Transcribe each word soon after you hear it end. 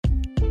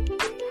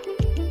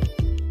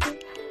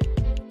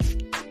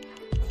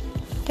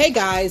Hey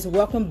guys,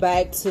 welcome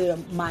back to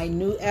my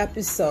new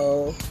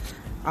episode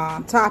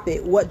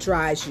topic, What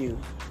Drives You?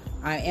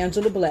 I'm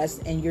Angela Bless,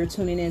 and you're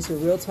tuning in to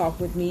Real Talk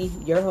with me,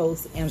 your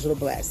host, Angela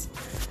Bless.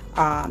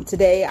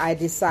 Today I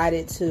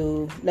decided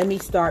to, let me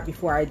start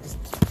before I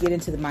get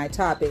into my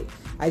topic.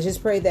 I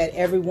just pray that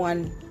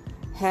everyone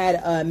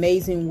had an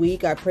amazing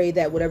week. I pray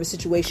that whatever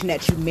situation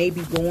that you may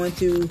be going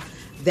through,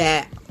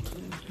 that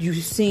you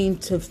seem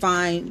to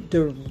find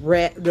the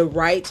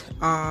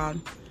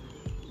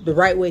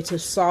right way to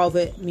solve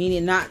it,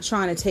 meaning not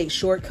trying to take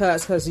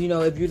shortcuts, because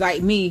if you're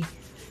like me,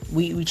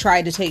 we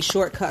tried to take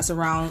shortcuts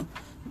around.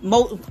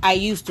 I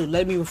used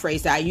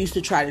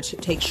to try to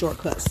take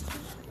shortcuts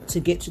to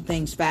get to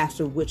things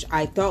faster, which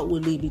I thought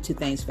would lead me to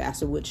things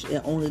faster, which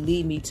it only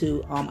lead me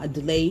to a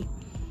delay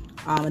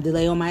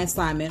on my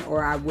assignment,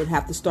 or I would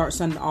have to start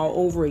something all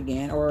over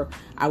again, or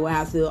I would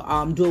have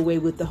to do away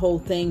with the whole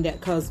thing, that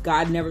because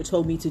God never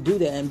told me to do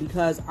that, and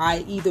because I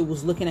either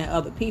was looking at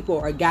other people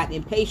or got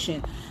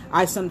impatient.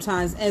 I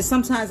sometimes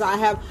I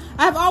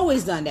have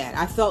always done that.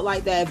 I felt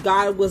like that if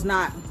God was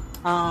not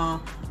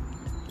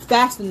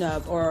fast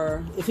enough,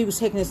 or if he was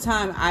taking his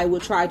time, I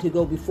would try to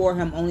go before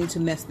him, only to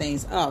mess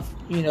things up,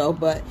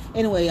 But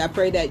anyway, I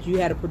pray that you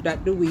had a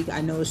productive week.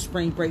 I know it's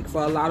spring break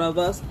for a lot of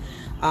us.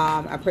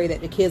 I pray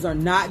that the kids are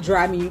not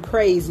driving you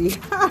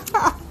crazy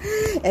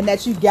and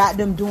that you got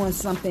them doing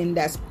something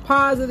that's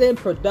positive,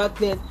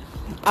 productive.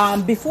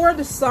 Before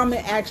the summer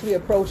actually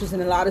approaches,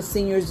 and a lot of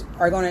seniors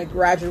are going to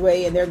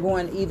graduate and they're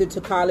going either to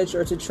college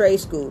or to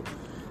trade school.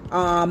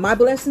 My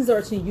blessings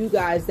are to you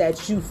guys,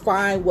 that you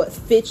find what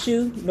fits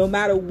you, no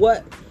matter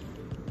what.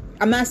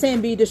 I'm not saying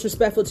be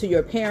disrespectful to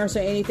your parents or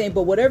anything,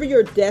 but whatever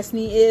your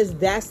destiny is,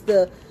 that's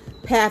the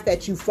path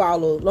that you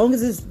follow. As long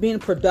as it's being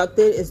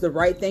productive, it's the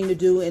right thing to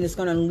do, and it's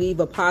going to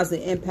leave a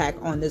positive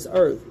impact on this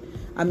earth.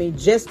 I mean,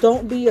 just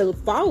don't be a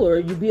follower,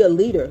 you be a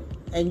leader,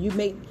 and you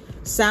make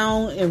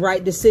sound and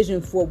right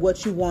decision for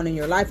what you want in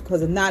your life,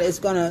 because if not, it's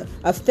going to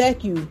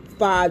affect you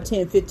 5,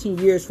 10, 15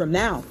 years from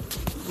now,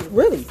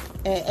 really.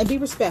 And be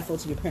respectful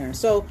to your parents.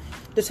 So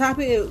the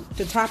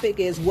topic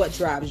is what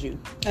drives you,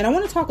 and I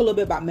want to talk a little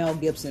bit about Mel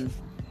Gibson.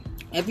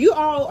 If you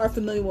all are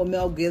familiar with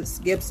Mel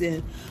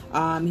Gibson,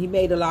 he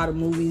made a lot of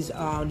movies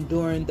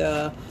during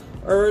the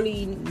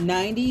early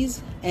 90s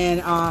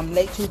and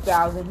late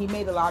 2000s. He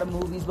made a lot of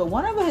movies, but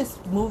one of his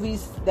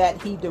movies that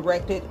he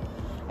directed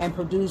and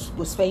produced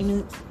was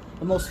famous.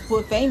 The most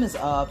famous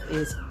of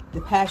is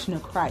The Passion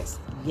of Christ.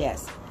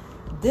 Yes,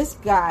 this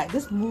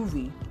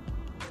movie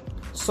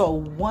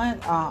sold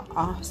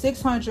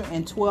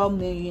 $612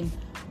 million.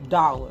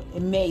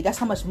 It made, that's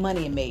how much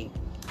money it made.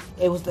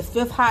 It was the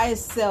 5th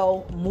highest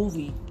sell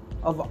movie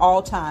of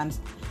all times,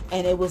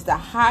 and it was the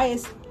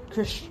highest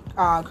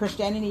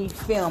Christianity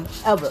film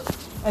ever.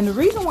 And the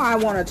reason why I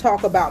want to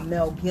talk about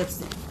Mel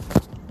Gibson,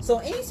 so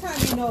anytime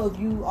if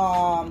you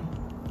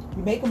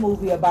make a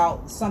movie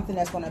about something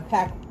that's going to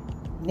impact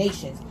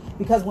nations,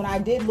 because when I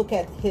did look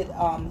at his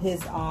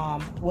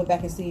went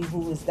back and see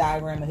who his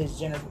diagram of his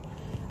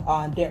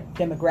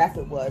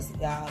demographic was,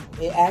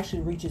 it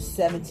actually reaches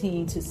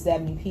 17 to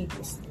 70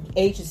 people,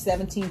 ages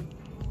 17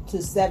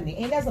 to 70.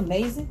 Ain't that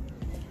amazing?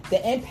 The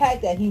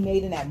impact that he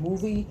made in that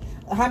movie,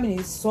 how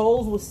many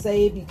souls were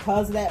saved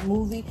because of that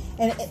movie.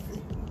 And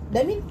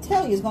let me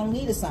tell you, it's going to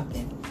lead to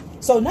something.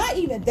 So not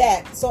even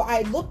that. So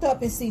I looked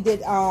up and see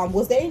that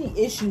was there any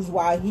issues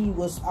while he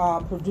was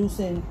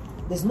producing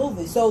this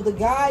movie. So the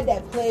guy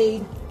that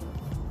played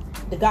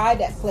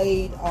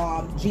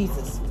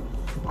Jesus,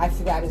 I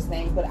forgot his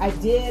name, but I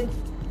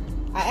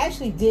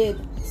actually did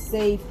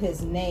save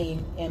his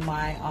name in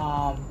my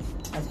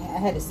I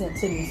had to send it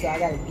to me, so I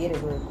got to get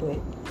it real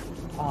quick.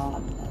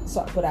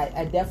 But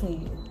I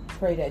definitely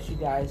pray that you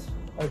guys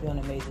are doing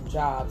an amazing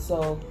job.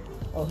 So,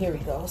 here we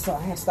go. So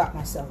I had to stop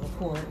myself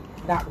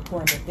not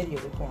recording, but video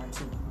recording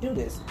to do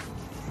this.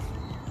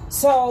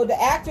 So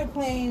the actor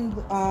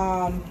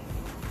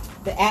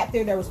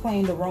that was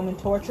playing the Roman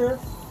torturer,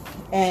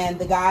 and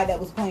the guy that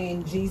was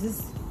playing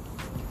Jesus,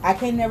 I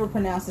can never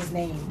pronounce his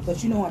name,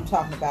 but you know what I'm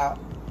talking about.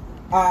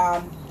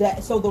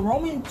 So the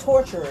Roman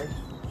torturer,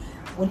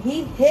 when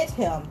he hit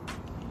him,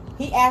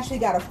 he actually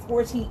got a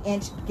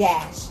 14-inch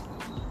gash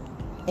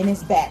in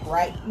his back,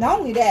 right? Not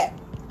only that,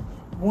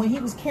 when he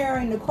was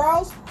carrying the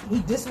cross,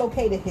 he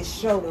dislocated his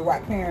shoulder while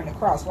carrying the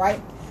cross,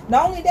 right?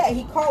 Not only that,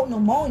 he caught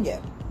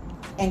pneumonia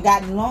and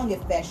got lung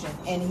infection,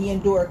 and he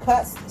endured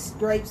cuts,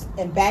 scrapes,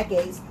 and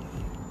backaches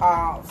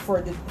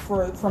from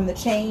the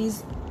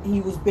chains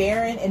he was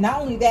bearing. And not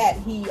only that,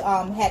 he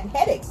had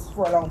headaches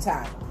for a long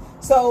time.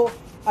 So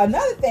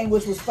another thing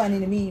which was funny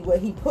to me, what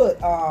he put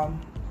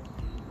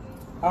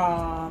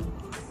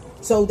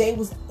so they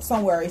was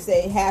somewhere, he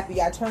said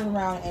happy, I turned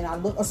around and I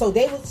looked, so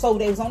they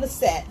was on the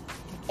set,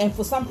 and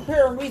for some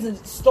apparent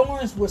reason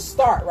storms would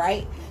start,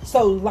 right?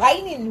 So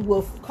lightning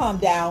will come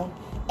down,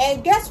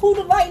 and guess who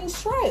the lightning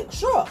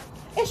struck?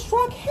 It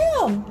struck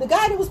him, the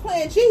guy that was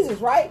playing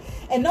Jesus, right?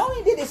 And not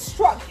only did it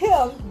struck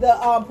him,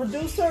 the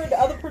producer, the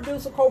other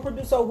producer,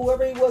 co-producer,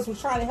 whoever he was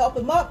trying to help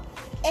him up,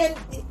 and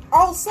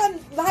all of a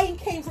sudden lightning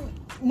came from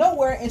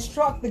nowhere and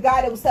struck the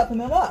guy that was helping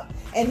him up.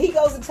 And he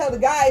goes and tell the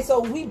guy, so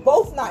we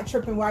both not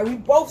tripping, right? We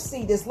both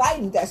see this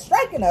lightning that's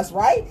striking us,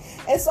 right?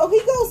 And so he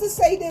goes to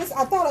say this.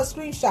 I thought I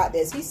screenshot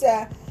this. He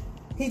said,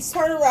 he's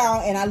turned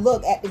around and I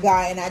look at the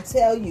guy and I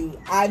tell you,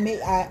 I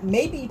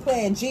may be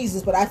playing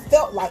Jesus, but I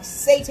felt like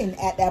Satan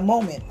at that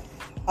moment.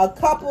 A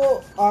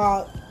couple,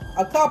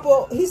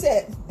 he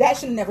said, that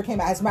should have never came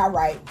out. It's my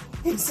right.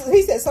 He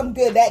said something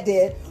good that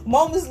did.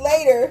 Moments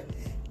later,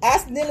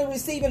 accidentally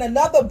receiving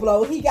another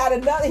blow, he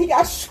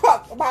got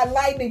struck by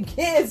lightning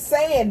again,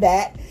 saying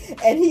that.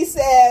 And he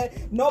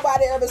said,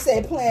 nobody ever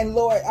said playing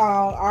Lord,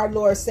 our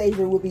Lord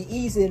Savior would be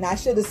easy. And I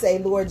should have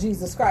said Lord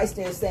Jesus Christ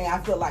there, saying I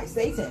feel like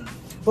Satan.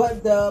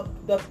 But the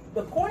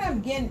point I'm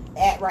getting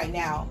at right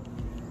now,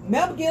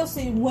 Mel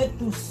Gibson went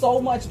through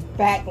so much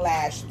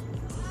backlash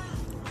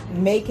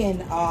making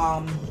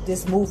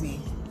this movie,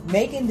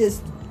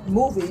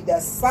 The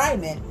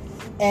Assignment,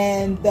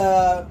 and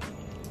the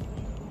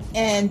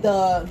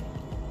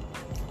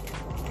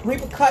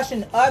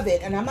repercussion of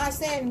it. And I'm not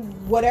saying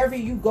whatever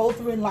you go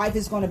through in life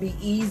is going to be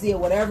easy or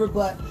whatever,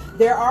 but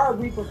there are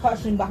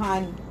repercussions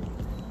behind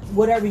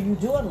whatever you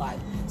do in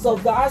life. So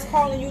God's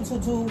calling you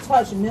to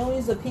touch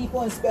millions of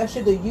people,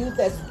 especially the youth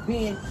that's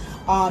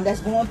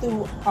going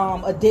through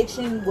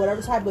addiction,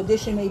 whatever type of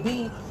addiction may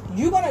be.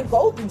 You're going to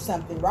go through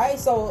something, right?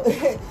 So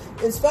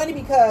it's funny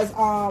because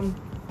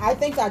I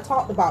think I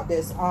talked about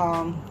this.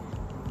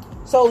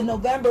 So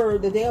November,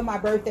 the day of my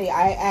birthday,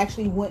 I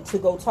actually went to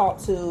go talk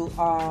to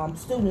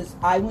students.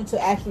 I went to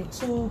actually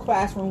 2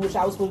 classrooms, which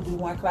I was supposed to do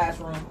 1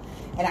 classroom.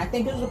 And I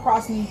think it was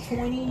approximately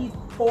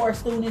 24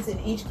 students in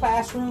each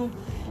classroom.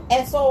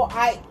 And so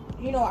I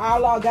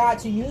allowed God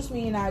to use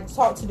me, and I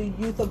talked to the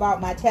youth about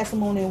my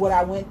testimony and what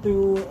I went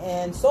through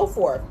and so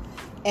forth.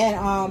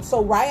 And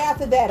so right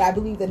after that, I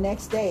believe the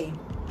next day,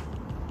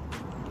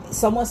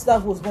 someone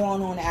stuff was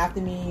going on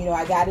after me.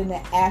 I got in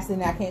an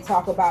accident. I can't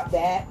talk about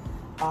that.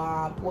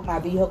 My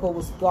vehicle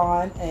was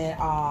gone,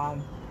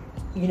 and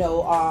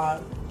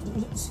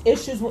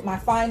issues with my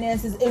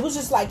finances. It was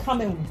just like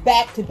coming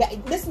back to back.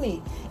 Listen to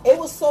me. It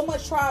was so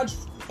much trial and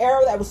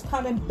error that was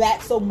coming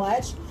back so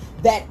much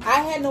that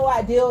I had no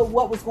idea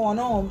what was going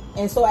on.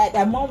 And so at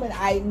that moment,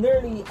 I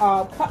literally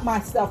cut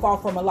myself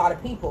off from a lot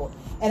of people.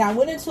 And I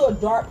went into a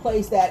dark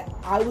place that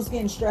I was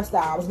getting stressed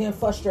out. I was getting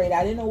frustrated.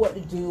 I didn't know what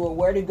to do or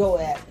where to go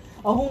at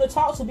or whom to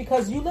talk to,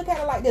 because you look at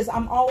it like this.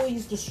 I'm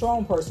always the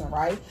strong person,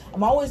 right?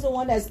 I'm always the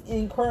one that's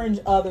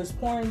encouraging others,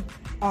 pouring,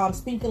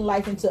 speaking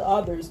life into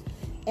others.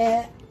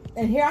 And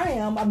here I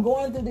am. I'm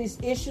going through these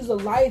issues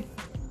of life.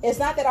 It's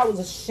not that I was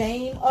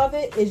ashamed of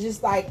it. It's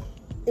just like,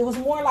 it was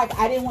more like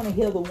I didn't want to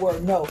hear the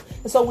word no.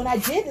 And so when I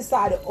did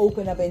decide to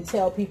open up and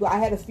tell people, I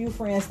had a few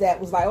friends that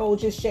was like, oh,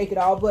 just shake it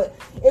off. But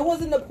it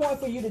wasn't the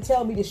point for you to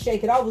tell me to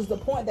shake it off. It was the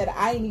point that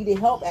I needed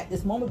help at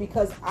this moment,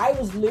 because I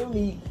was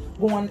literally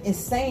going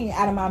insane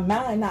out of my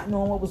mind, not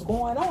knowing what was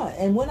going on.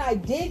 And when I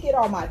did get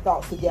all my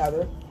thoughts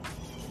together,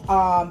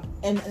 and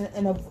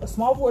a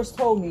small voice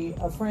told me,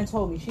 a friend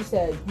told me, she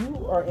said,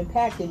 you are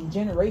impacting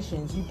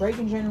generations. You're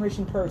breaking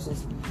generation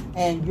curses,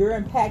 and you're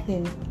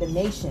impacting the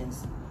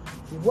nations.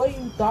 What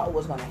you thought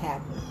was going to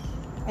happen?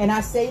 And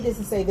I say this,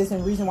 and the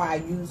reason why I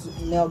use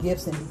Mel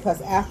Gibson,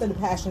 because after the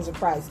Passions of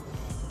Christ,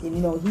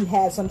 he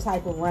had some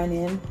type of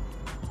run-in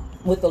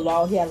with the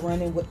law. He had a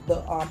run-in with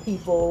the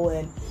people,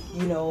 and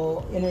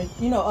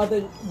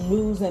other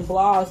news and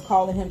blogs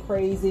calling him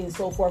crazy and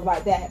so forth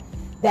like that.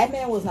 That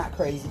man was not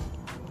crazy.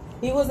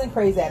 He wasn't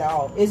crazy at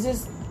all. It's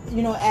just,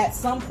 at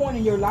some point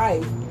in your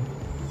life,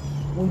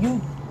 when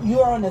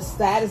you're on a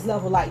status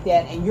level like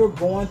that and you're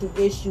going through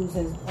issues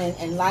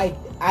in life,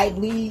 I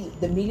believe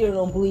the media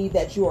don't believe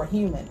that you are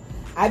human.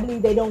 I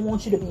believe they don't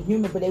want you to be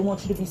human, but they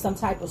want you to be some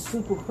type of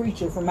super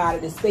creature from out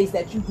of this space,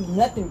 that you do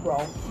nothing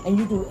wrong and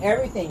you do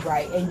everything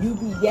right, and you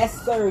be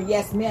yes sir,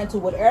 yes ma'am to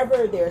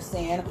whatever they're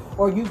saying,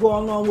 or you go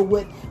along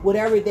with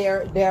whatever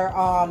they're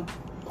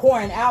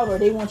pouring out, or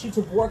they want you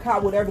to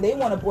boycott whatever they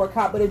want to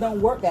boycott, but it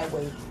don't work that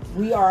way.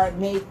 We are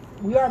made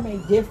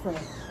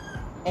different,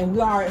 and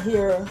we are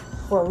here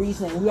for a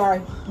reason.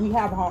 We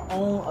have our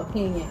own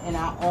opinion and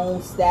our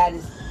own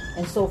status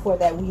and so forth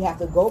that we have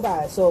to go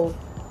by. So,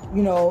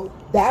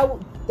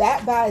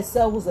 that by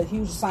itself was a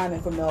huge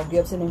assignment for Mel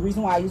Gibson. And the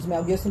reason why I use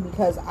Mel Gibson,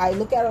 because I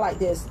look at it like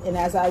this, and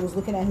as I was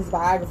looking at his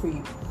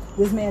biography,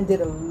 this man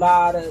did a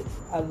lot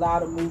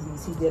of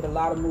movies. He did a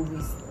lot of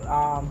movies.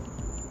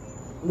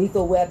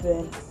 Lethal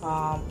Weapon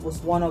was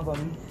one of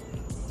them.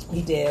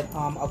 He did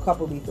a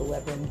couple Lethal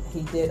Weapon.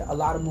 He did a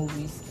lot of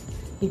movies.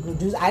 He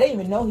produced, I didn't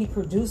even know he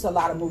produced a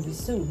lot of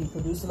movies too. He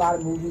produced a lot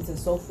of movies and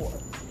so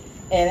forth.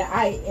 And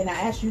I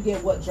ask you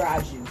again, what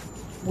drives you?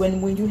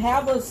 When you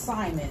have an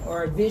assignment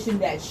or a vision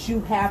that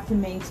you have to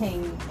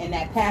maintain, and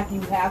that path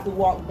you have to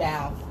walk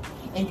down,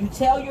 and you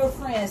tell your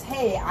friends,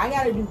 hey, I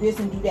got to do this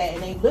and do that,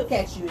 and they look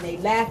at you and they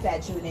laugh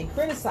at you and they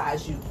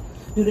criticize you,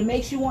 do it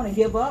make you want to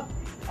give up?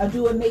 Or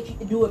do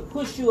it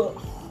push you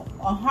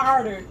a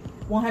harder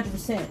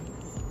 100%?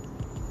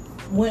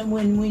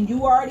 When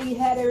you already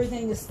had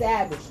everything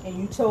established and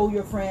you told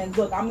your friends,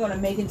 look, I'm going to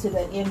make it to the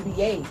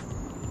NBA.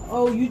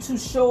 Oh, you too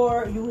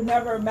short. You would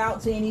never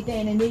amount to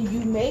anything. And then you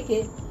make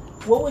it.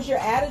 What was your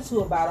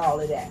attitude about all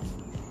of that?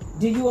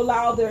 Do you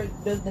allow the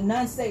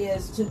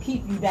naysayers to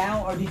keep you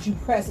down, or did you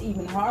press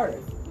even harder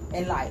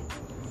in life?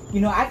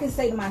 I can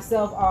say to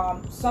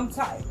myself,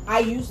 sometimes I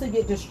used to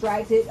get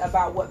distracted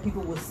about what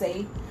people would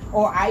say,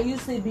 or I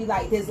used to be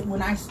like this.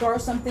 When I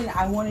start something,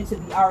 I wanted to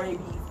be already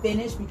be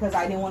finished because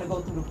I didn't want to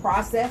go through the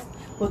process,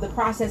 but the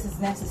process is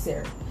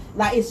necessary.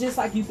 Like, it's just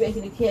like you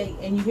baking a cake,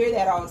 and you hear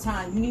that all the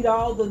time. You need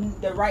all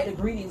the right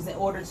ingredients in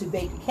order to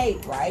bake a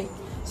cake, right?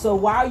 So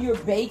while you're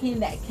baking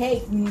that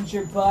cake, you need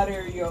your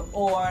butter, your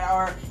oil,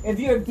 or if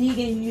you're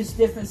vegan, you use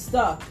different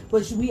stuff.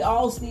 But we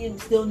all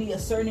still need a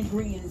certain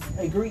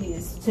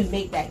ingredients to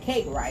make that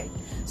cake, right?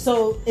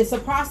 So it's a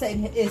process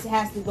it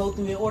has to go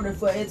through in order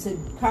for it to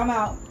come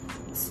out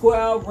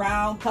square,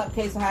 round,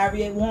 cupcakes, or however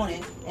you want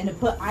it, and to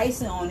put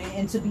icing on it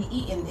and to be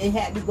eaten. It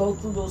had to go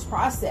through those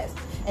processes.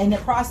 And the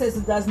process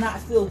does not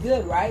feel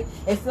good, right?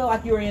 It feel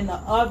like you're in the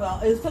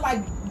oven. It feel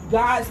like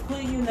God's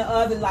putting you in the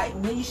oven like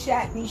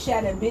Meshach,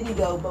 and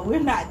Abednego, but we're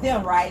not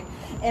them, right?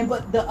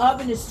 But the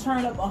oven is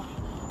turned up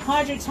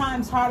 100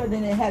 times harder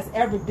than it has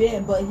ever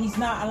been, but he's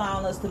not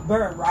allowing us to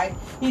burn, right?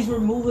 He's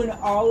removing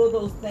all of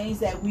those things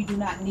that we do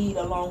not need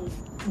along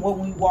when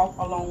we walk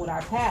along with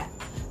our path.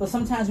 But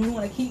sometimes we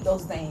want to keep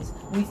those things.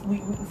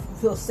 We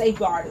feel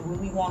safeguarded when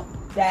we want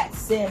that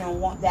sin, or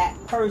want that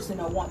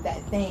person, or want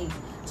that thing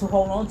to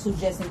hold on to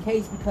just in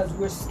case, because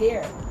we're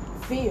scared,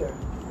 fear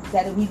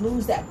that if we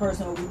lose that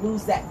person or we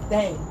lose that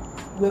thing,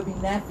 we'll be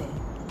nothing.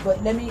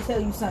 But let me tell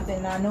you something,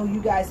 and I know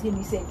you guys hear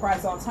me say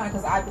Christ all the time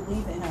because I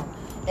believe in him.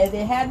 If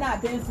it had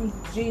not been for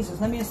Jesus,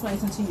 let me explain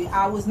something to you.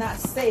 I was not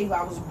saved.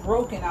 I was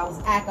broken. I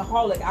was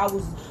alcoholic. I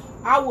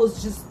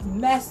was just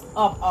messed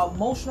up,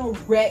 emotional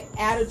wreck,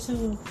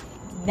 attitude,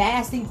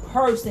 nasty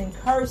person,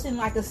 cursing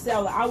like a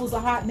sailor. I was a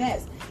hot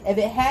mess. If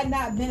it had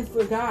not been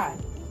for God,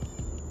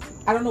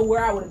 I don't know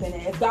where I would have been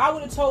at. If God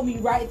would have told me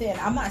right then,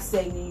 I'm not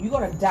saving you, you're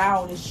going to die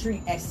on the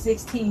street at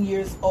 16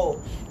 years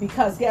old.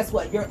 Because guess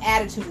what? Your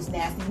attitude is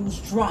nasty. You was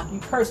drunk. You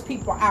cursed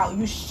people out.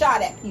 You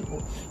shot at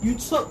people. You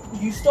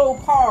stole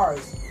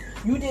cars.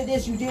 You did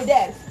this, you did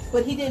that.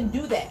 But he didn't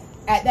do that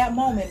at that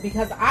moment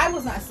because I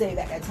was not saved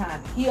at that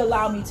time. He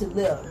allowed me to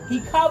live.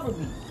 He covered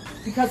me.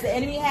 Because the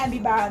enemy had me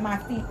by my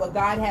feet, but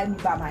God had me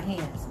by my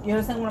hands. You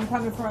understand where I'm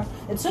coming from?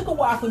 It took a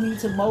while for me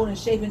to mold and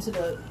shape into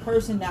the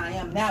person that I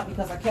am now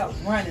because I kept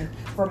running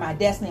for my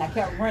destiny. I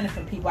kept running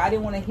from people. I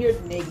didn't want to hear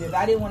the negative.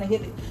 I didn't want to hear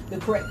the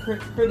correct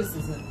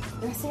criticism.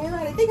 Did I say it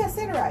right? I think I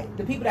said it right.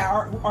 The people that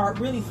are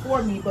really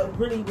for me, but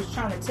really was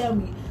trying to tell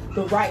me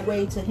the right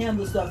way to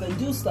handle stuff and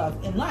do stuff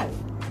in life.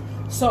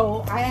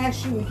 So I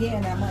ask you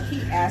again, I'm going to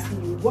keep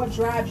asking you, what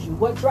drives you?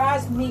 What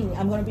drives me,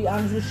 I'm going to be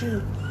honest with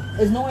you,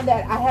 is knowing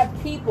that I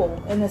have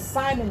people, an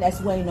assignment that's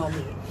waiting on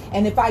me.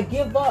 And if I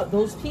give up,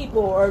 those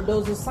people or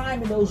those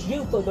assignments, those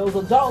youth or those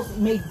adults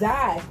may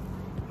die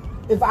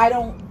if I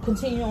don't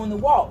continue on the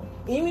walk.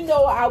 Even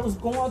though I was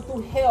going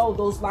through hell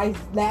those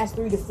last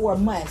 3 to 4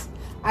 months,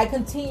 I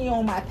continue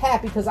on my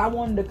path because I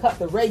wanted to cut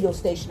the radio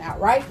station out,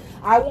 right?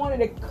 I wanted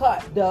to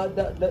cut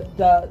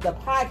the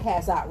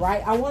podcast out,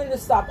 right? I wanted to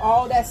stop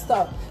all that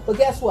stuff. But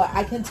guess what?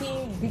 I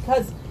continued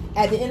because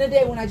at the end of the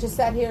day, when I just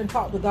sat here and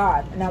talked to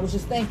God, and I was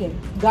just thinking,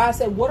 God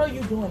said, what are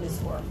you doing this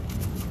for?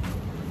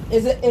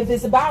 If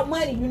it's about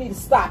money, you need to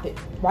stop it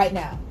right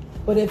now.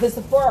 But if it's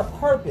for a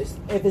purpose,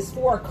 if it's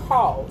for a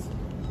cause,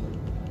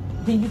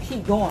 then you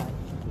keep going.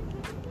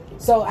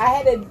 So I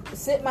had to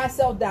sit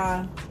myself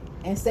down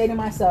and say to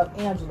myself,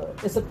 Angela,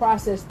 it's a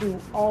process through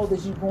all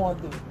that you're going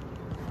through.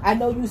 I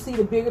know you see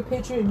the bigger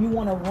picture and you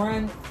want to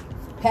run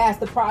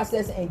past the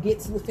process and get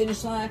to the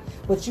finish line,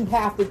 but you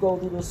have to go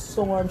through the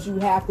storms. You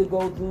have to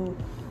go through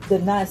the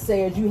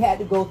naysayers. You had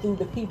to go through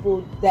the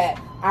people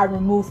that I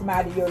removed from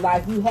out of your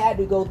life. You had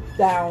to go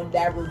down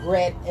that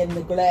regret and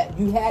neglect.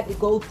 You had to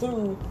go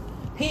through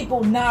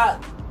people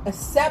not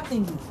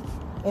accepting you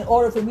in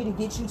order for me to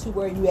get you to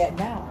where you at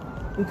now.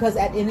 Because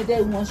at the end of the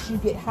day, once you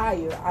get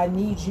higher, I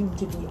need you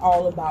to be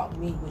all about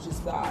me, which is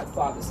God,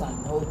 Father, Son,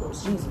 and Holy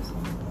Ghost, Jesus.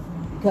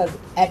 Because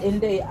at the end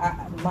of the day,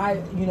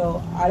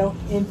 I don't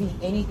envy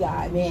any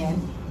guy, man.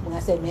 When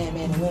I say man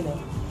and women,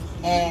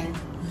 and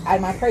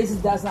my praises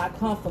does not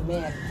come from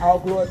man. All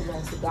glory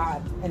belongs to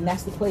God, and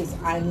that's the place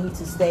I need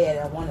to stay at.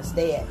 I want to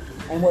stay at.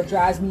 And what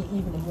drives me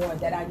even more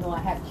that I know I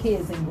have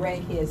kids and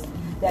grandkids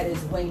that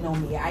is weighing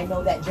on me. I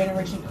know that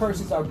generation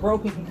curses are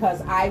broken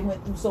because I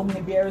went through so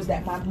many barriers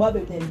that my mother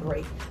didn't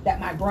break, that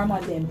my grandma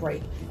didn't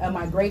break, and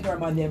my great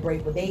grandma didn't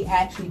break, but they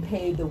actually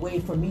paved the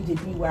way for me to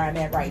be where I'm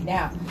at right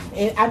now.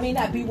 I may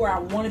not be where I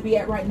want to be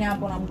at right now,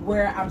 but I'm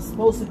where I'm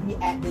supposed to be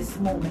at this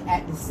moment,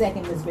 at this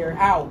second, this very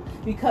hour.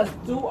 Because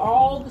through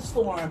all the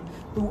storm,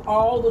 through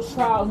all the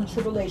trials and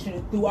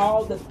tribulations, through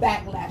all the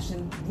backlash,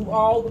 and through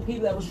all the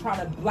people that was trying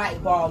to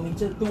blackball me,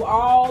 through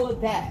all of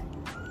that,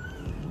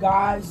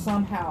 God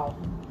somehow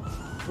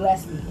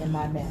bless me in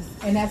my mess,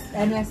 and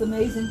that's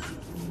amazing.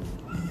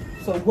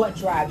 So what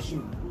drives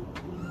you?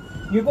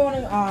 It's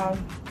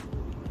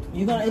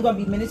gonna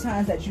be many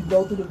times that you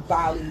go through the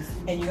valleys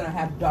and you're gonna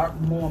have dark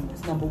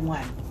moments. Number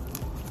one,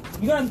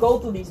 You're going to go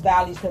through these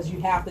valleys because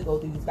you have to go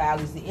through these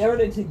valleys in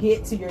order to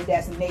get to your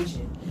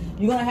destination.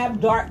 You're going to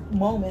have dark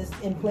moments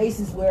in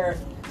places where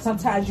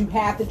sometimes you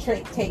have to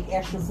take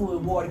extra food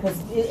and water,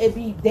 because it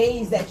be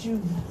days that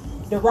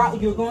the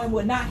route you're going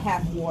will not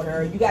have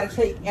water. You got to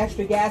take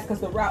extra gas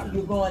because the route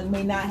you're going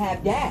may not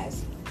have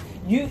gas.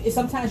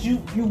 Sometimes you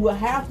will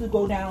have to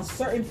go down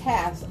certain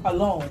paths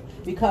alone,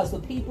 because the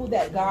people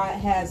that God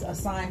has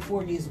assigned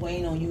for you is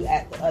waiting on you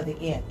at the other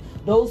end.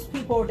 Those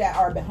people that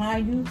are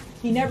behind you,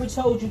 he never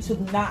told you to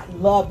not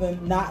love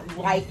them, not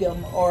like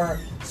them, or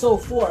so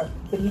forth.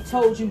 But he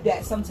told you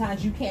that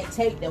sometimes you can't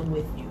take them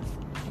with you.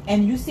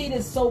 And you see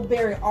this so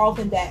very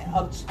often, that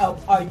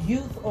a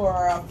youth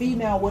or a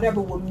female, whatever,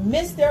 will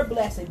miss their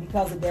blessing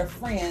because of their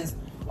friends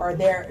or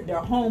their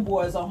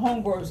homeboys or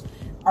homegirls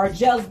are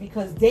jealous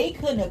because they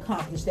couldn't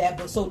accomplish that.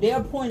 But so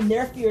they're pointing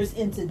their fears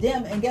into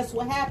them. And guess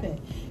what happened?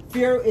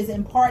 Fear is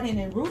imparted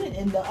and rooted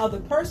in the other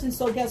person.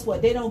 So guess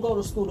what? They don't go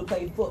to school to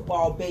play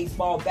football,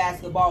 baseball,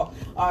 basketball,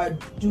 or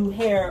do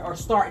hair, or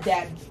start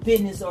that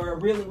business or a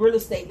real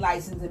estate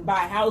license and buy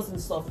houses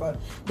and stuff.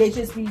 They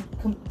just be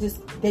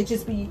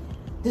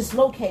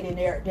dislocated.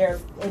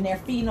 They're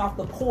feeding off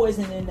the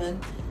poison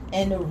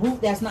and the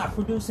root that's not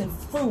producing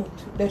fruit,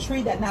 the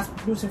tree that's not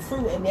producing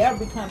fruit, and they're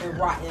becoming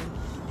rotten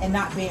and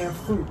not bearing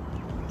fruit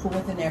for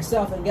within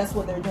themselves. And guess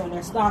what they're doing?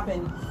 They're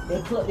stopping.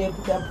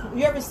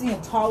 You ever see a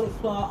toilet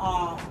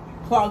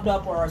clogged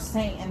up or a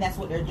saint? And that's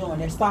what they're doing.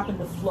 They're stopping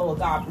the flow of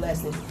God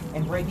blessing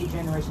and breaking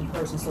generation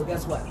curses. So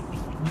guess what?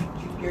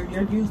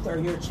 Your youth or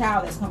your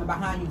child that's coming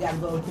behind you got to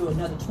go through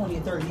another 20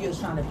 or 30 years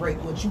trying to break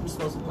what you were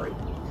supposed to break.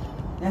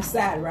 That's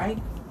sad, right?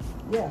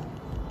 Yeah.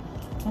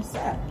 That's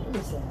sad.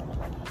 Really sad.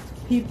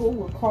 People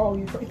will call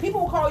you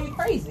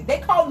crazy. They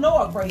called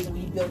Noah crazy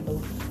when he built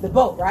the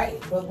boat,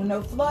 right? But when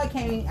the flood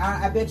came,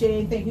 I bet you they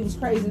didn't think he was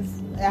crazy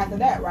after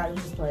that, right?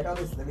 Just pray, don't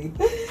listen to me.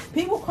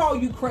 People call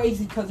you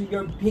crazy because of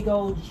your big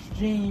old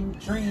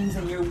dreams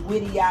and your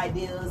witty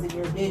ideas and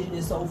your vision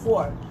and so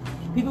forth.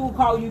 People will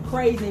call you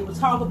crazy. They will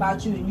talk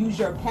about you and use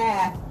your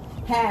past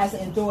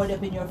and throw it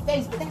up in your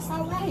face, but that's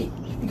all right,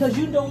 because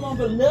you no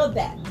longer live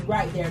that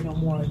right there no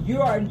more.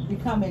 You are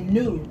becoming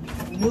new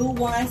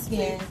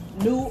wineskin,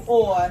 new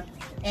oil,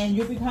 and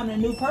you're becoming a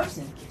new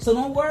person. So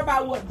don't worry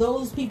about what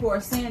those people are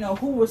saying or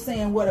who were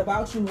saying what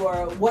about you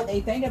or what they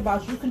think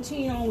about you.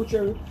 Continue on with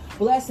your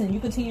blessing.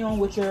 You continue on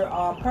with your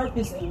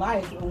purpose in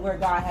life and where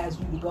God has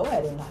you to go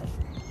at in life.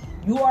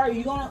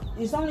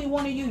 It's only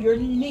one of you. You're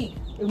unique.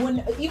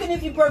 Even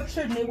if you birth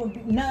children, it would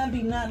be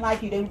none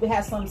like you. They would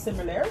have some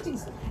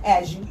similarities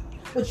as you,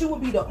 but you would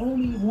be the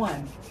only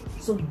one.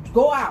 So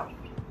go out,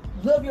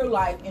 live your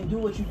life, and do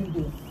what you can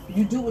do.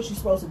 You do what you're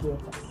supposed to do.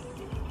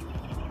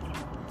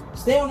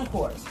 Stay on the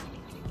course.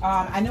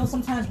 I know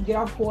sometimes we get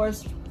off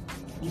course,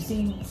 you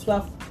see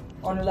stuff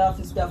on the left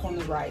and stuff on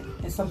the right,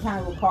 and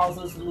sometimes it will cause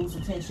us to lose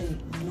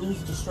attention,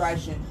 lose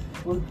distraction.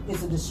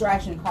 It's a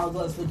distraction that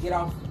causes us to get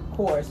off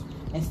course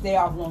and stay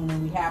off longer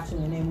than we have to,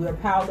 and then we're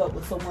piled up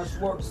with so much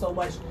work, so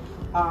much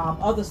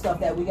other stuff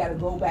that we got to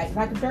go back,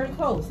 like dirty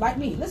clothes. Like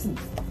me, listen,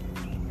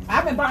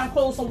 I've been buying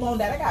clothes so long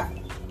that I got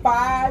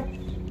 5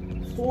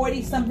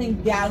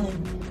 40-something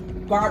gallon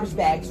garbage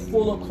bags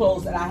full of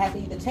clothes that I have to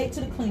either take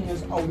to the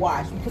cleaners or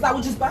wash, because I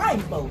was just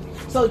buying clothes.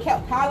 So it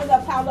kept piling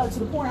up to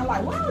the point I'm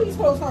like, where are these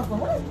clothes come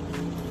from?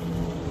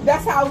 What?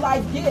 That's how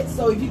life gets.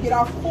 So if you get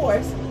off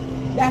course,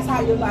 that's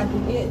how your life will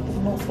get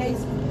in most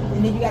cases,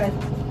 and then you gotta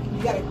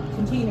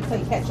continue to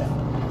play catch up.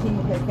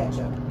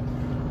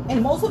 And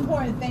the most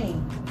important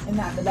thing, and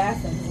not the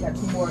last thing, we got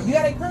 2 more. You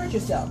gotta encourage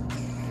yourself.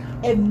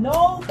 If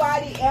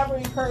nobody ever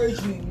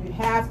encouraged you, you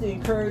have to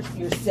encourage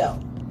yourself.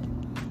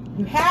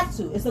 You have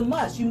to. It's a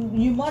must. You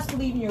must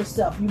believe in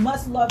yourself. You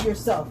must love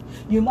yourself.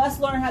 You must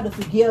learn how to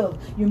forgive.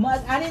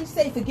 I didn't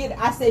say forget,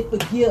 I said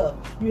forgive.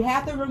 You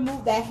have to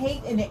remove that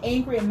hate and the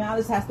anger and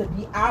malice has to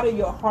be out of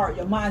your heart,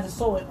 your mind, and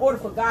soul in order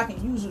for God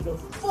can use you to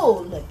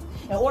full length.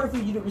 In order for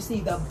you to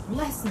receive the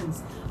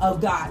blessings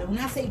of God. And when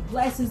I say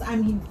blessings, I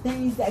mean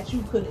things that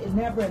you could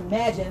never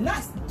imagine. I'm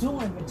not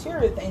doing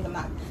material things. I'm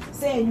not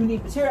saying you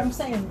need material. I'm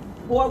saying,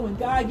 boy, when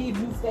God gives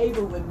you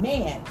favor with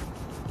man,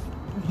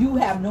 you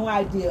have no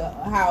idea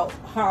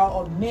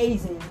how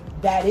amazing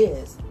that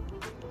is.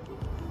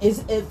 It's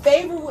a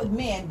favor with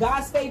man.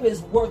 God's favor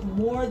is worth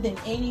more than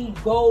any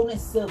gold and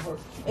silver.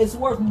 It's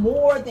worth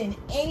more than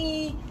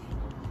any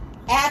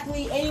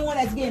athlete, anyone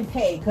that's getting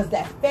paid, because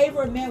that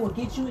favor of man will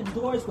get you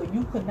indoors where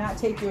you could not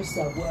take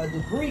yourself, where a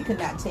degree could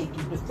not take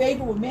you. The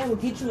favor of man will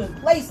get you in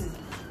places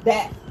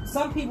that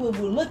some people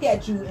will look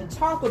at you and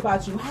talk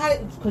about you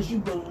because you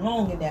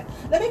belong in there.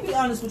 Let me be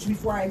honest with you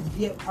before I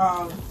get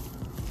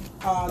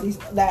these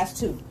last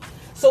 2.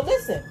 So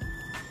listen.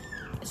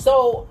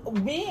 So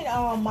me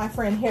and my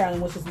friend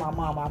Harlan, which is my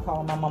mom, I call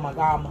her my mama,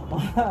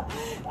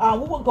 godmama,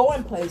 we would go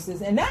in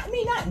places, and not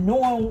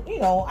knowing,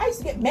 I used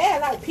to get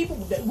mad, like people,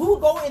 we would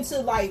go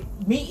into like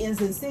meetings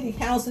and city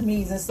council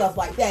meetings and stuff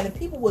like that, and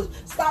people would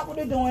stop what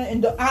they're doing,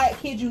 and I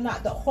kid you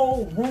not, the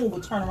whole room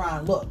would turn around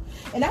and look,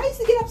 and I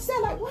used to get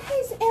upset, like, why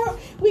is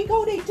we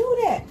go, they do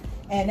that?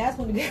 And that's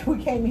when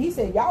we came in. He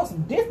said, y'all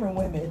some different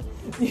women.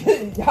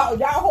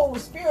 y'all whole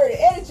spirit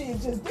and energy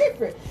is just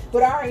different.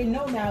 But I already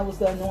know now it's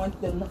the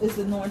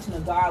anointing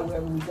of God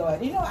wherever we go.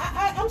 You know,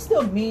 I'm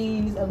still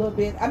mean a little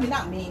bit. I mean,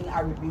 not mean, I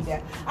rebuke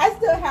that. I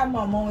still have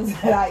my moments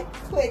that I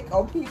click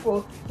on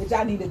people that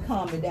I need to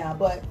calm me down.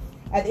 But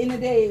at the end of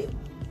the day,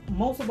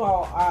 most of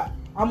all,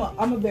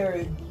 I'm a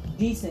very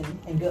decent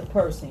and good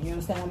person. You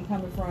understand where I'm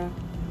coming from?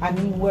 I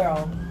mean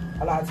well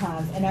a lot of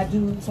times. And I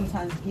do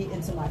sometimes get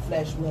into my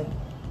flesh with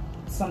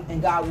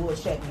something. God will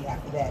check me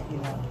after that, you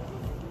know.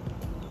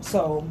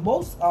 So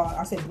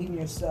I say believe in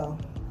yourself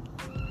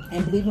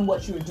and believe in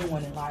what you're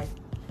doing in life.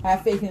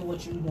 Have faith in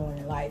what you're doing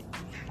in life.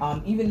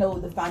 Even though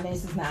the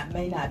finances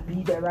may not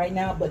be there right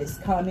now, but it's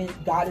coming.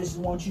 God just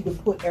wants you to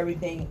put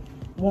everything,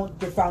 want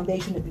the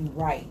foundation to be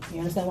right. You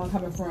understand where I'm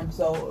coming from?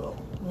 So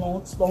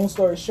long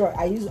story short,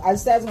 I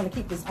said I was going to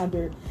keep this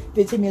under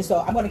 15 minutes,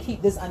 so I'm going to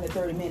keep this under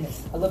 30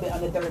 minutes, a little bit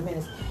under 30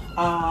 minutes.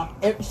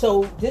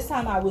 So this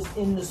time I was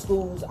in the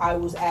schools, I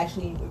was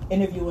actually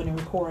interviewing and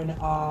recording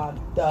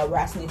the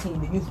wrestling team,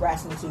 the youth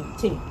wrestling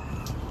team.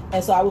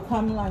 And so I would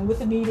come along with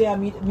the media,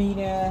 meet the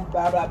media,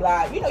 blah, blah,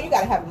 blah. You know, you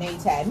got to have a name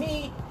tag.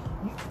 Me,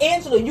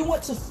 Angela, you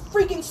went to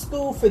freaking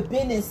school for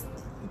business.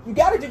 You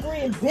got a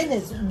degree in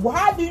business.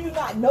 Why do you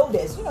not know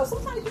this? You know,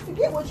 sometimes you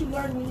forget what you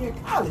learned when you're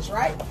in college,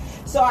 right?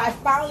 So I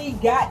finally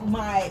got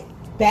my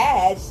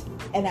badge,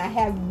 and I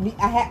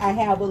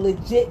have a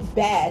legit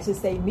badge to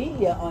say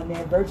media on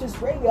there, Virtuous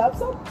Radio. I'm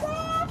so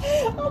proud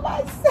of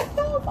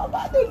myself. I'm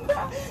about to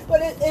cry.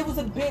 But it was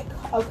a big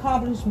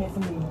accomplishment for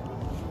me.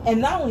 And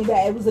not only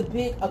that, it was a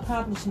big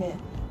accomplishment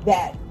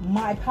that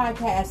my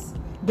podcast,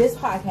 this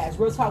podcast,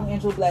 Real Talk with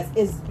Angela Bless,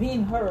 is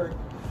being heard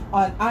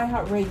on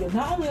iHeartRadio.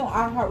 Not only on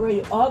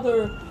iHeartRadio,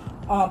 other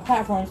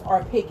platforms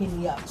are picking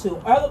me up too.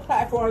 Other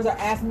platforms are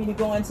asking me to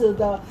go into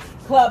the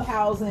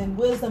Clubhouse and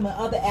Wisdom and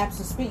other apps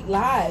to speak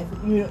live.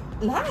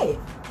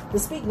 To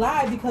speak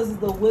live because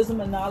of the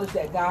wisdom and knowledge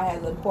that God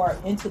has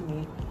imparted into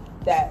me,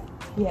 that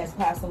He has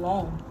passed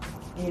along.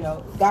 You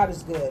know, God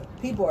is good.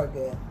 People are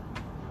good.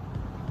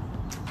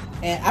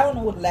 And I don't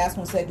know what the last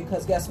one said,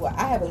 because guess what?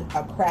 I have a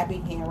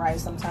crappy handwriting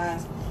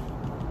sometimes,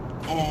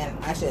 and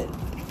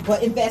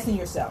but invest in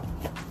yourself.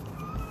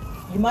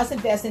 You must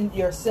invest in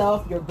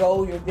yourself, your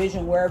goal, your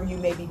vision, wherever you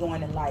may be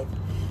going in life.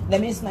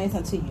 Let me explain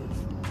something to you.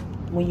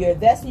 When you're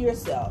investing in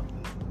yourself,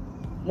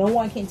 no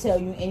one can tell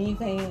you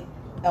anything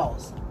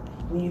else.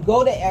 When you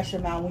go the extra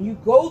mile, when you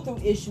go through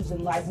issues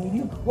in life, when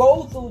you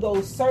go through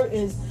those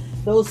certain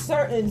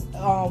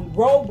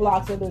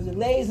roadblocks or those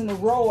delays in the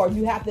road, or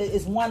you have to,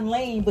 it's one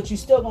lane, but you're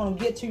still going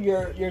to get to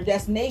your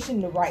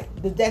destination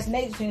the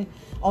destination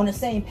on the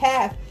same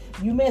path.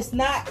 You must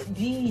not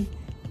be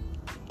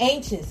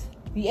anxious.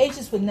 Be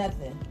anxious for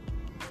nothing,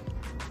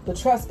 but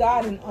trust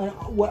God in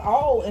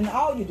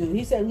all you do.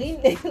 He said,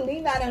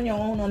 lean not on your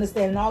own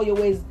understanding, in all your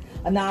ways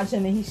acknowledge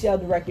Him, and He shall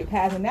direct your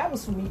path. And that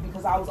was for me,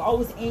 because I was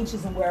always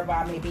anxious in wherever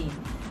I may be.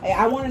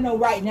 I want to know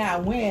right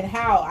now, when,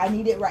 how. I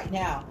need it right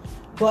now.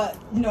 But,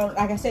 you know,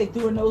 like I said,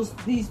 during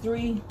these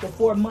 3 to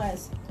 4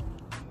 months,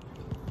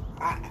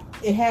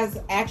 it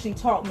has actually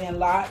taught me a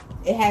lot.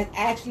 It has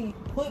actually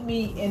put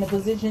me in a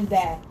position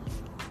that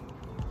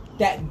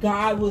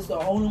God was the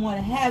only one,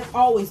 has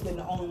always been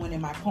the only one in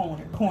my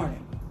corner.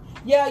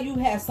 Yeah, you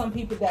have some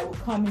people that will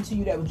come into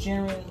you that will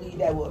genuinely,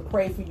 that will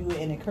pray for you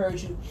and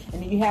encourage you.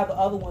 And then you have the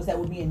other ones that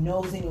would be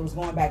nosy and was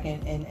going back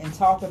and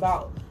talk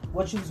about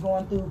what you was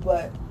going through.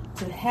 But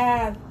to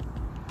have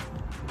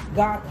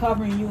God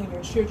covering you and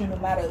your children, no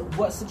matter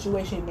what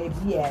situation it may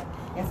be at,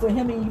 and for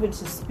Him even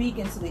to speak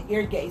into the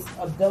ear gates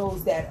of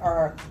those that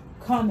are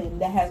coming,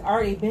 that has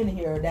already been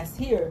here, that's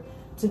here,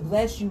 to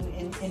bless you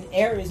in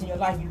areas in your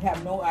life you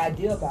have no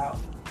idea about.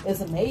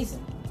 It's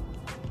amazing.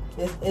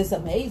 It's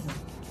amazing.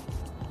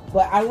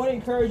 But I want to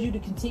encourage you to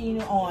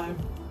continue on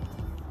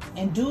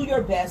and do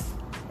your best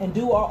and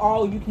do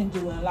all you can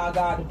do, and allow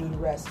God to do the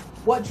rest.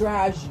 What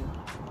drives you?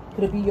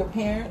 Could it be your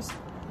parents,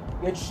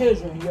 your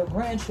children, your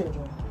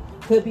grandchildren?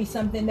 Could it be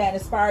something that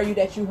inspired you,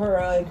 that you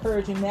heard an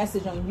encouraging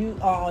message on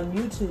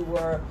YouTube,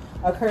 or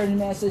an encouraging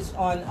message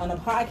on a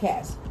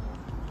podcast?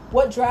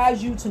 What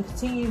drives you to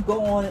continue to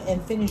go on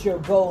and finish your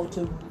goal,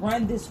 to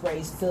run this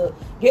race, to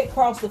get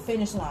across the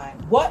finish line?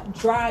 What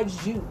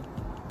drives you?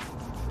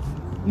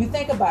 You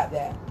think about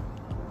that.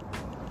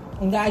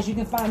 And guys, you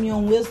can find me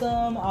on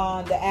Wisdom,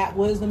 on the app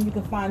Wisdom. You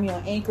can find me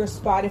on Anchor,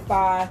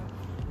 Spotify,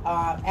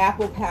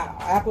 Apple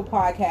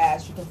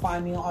Podcasts. You can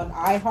find me on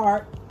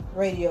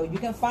iHeartRadio. You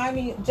can find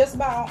me just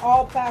about on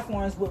all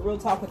platforms with Real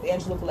Talk with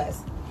Angela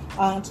Bless.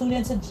 Tune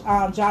into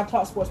Job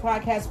Talk Sports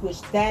Podcast,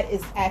 which that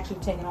is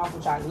actually taking off,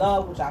 which I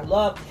love.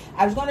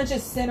 I was going to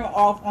just center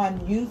off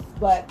on youth,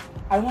 but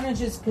I want to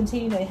just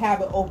continue to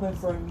have it open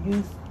from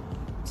youth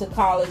to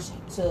college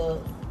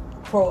to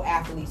pro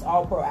athletes,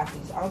 all pro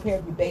athletes. I don't care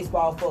if you're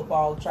baseball,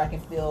 football, track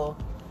and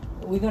field.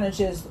 We're going to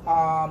just,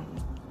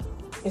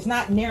 it's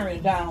not narrowing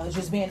it down. It's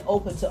just being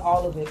open to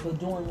all of it, but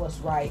doing what's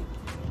right.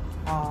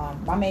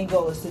 My main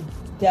goal is to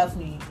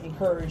definitely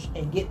encourage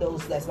and get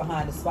those that's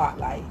behind the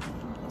spotlight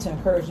to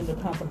encourage them to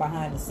come from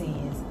behind the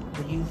scenes.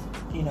 The youth,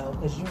 you know,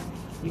 because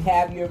you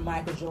have your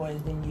Michael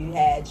Jordans, then you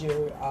had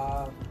your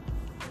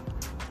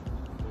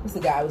what's the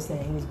guy I was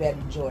saying he was better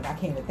than Jordan? I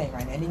can't even think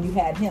right now. And then you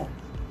had him.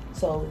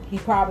 So he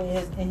probably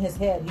in his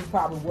head he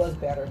probably was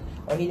better,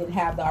 or he didn't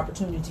have the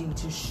opportunity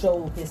to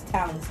show his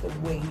talents the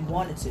way he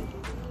wanted to.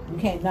 You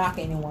can't knock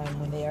anyone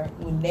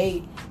when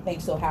they think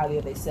so highly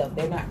of themselves.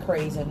 They're not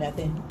crazy or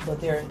nothing, but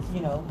they're,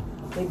 you know,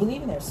 they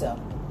believe in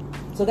themselves.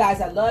 So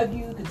guys, I love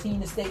you.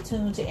 Continue to stay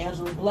tuned to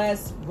Angela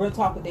Bless. Real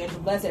Talk with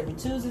Angela Bless every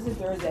Tuesdays and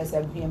Thursdays at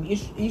 7 p.m.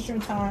 Eastern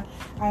Time.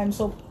 I am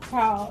so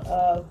proud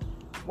of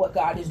what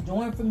God is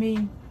doing for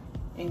me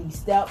in these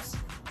steps.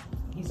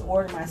 He's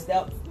ordering my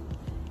steps.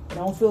 I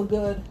don't feel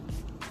good.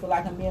 I feel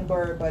like I'm being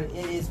buried, but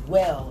it is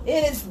well.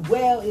 It is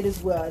well. It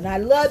is well. And I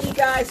love you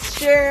guys.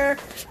 Share,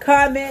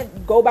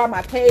 comment, go by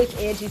my page,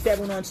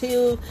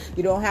 Angie712.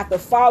 You don't have to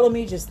follow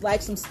me. Just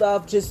like some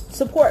stuff. Just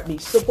support me.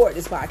 Support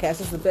this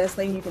podcast. It's the best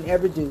thing you can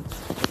ever do.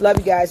 Love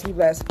you guys. Be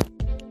blessed.